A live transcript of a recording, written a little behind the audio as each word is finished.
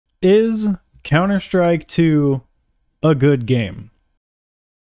Is Counter-Strike 2 a good game?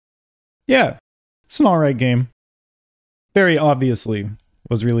 Yeah, it's an alright game. Very obviously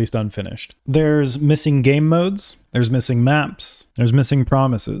was released unfinished. There's missing game modes, there's missing maps, there's missing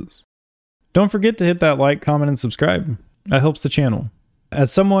promises. Don't forget to hit that like, comment, and subscribe. That helps the channel. As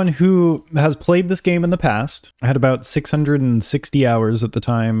someone who has played this game in the past, I had about 660 hours at the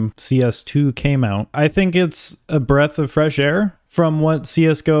time CS2 came out. I think it's a breath of fresh air from what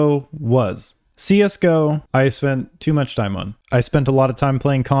CSGO was. CSGO, I spent too much time on. I spent a lot of time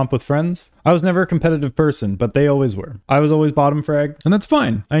playing comp with friends. I was never a competitive person, but they always were. I was always bottom frag, and that's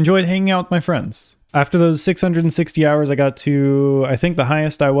fine. I enjoyed hanging out with my friends. After those 660 hours, I got to, I think the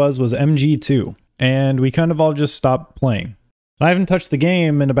highest I was MG2, and we kind of all just stopped playing. I haven't touched the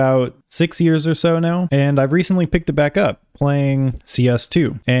game in about 6 years or so now, and I've recently picked it back up, playing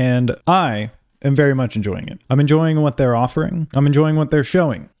CS2, and I am very much enjoying it. I'm enjoying what they're offering. I'm enjoying what they're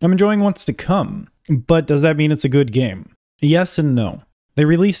showing. I'm enjoying what's to come. But does that mean it's a good game? Yes and no. They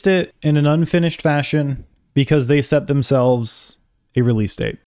released it in an unfinished fashion because they set themselves a release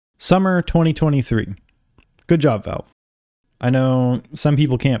date. Summer 2023. Good job, Valve. I know some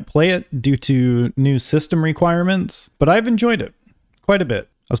people can't play it due to new system requirements, but I've enjoyed it quite a bit.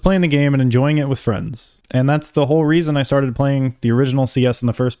 I was playing the game and enjoying it with friends, and that's the whole reason I started playing the original CS in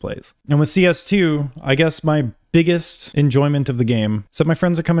the first place. And with CS2, I guess my biggest enjoyment of the game is that my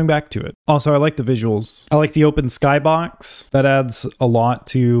friends are coming back to it. Also, I like the visuals. I like the open skybox. That adds a lot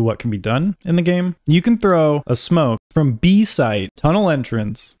to what can be done in the game. You can throw a smoke from B site tunnel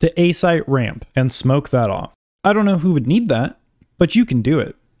entrance to A site ramp and smoke that off. I don't know who would need that, but you can do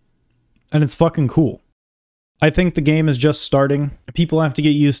it. And it's fucking cool. I think the game is just starting. People have to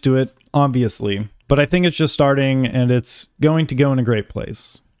get used to it, obviously. But I think it's just starting, and it's going to go in a great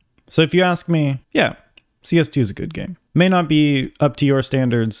place. So if you ask me, yeah, CS2 is a good game. May not be up to your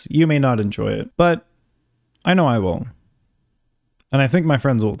standards, you may not enjoy it, but I know I will. And I think my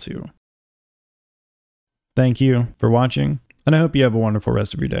friends will too. Thank you for watching, and I hope you have a wonderful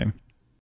rest of your day.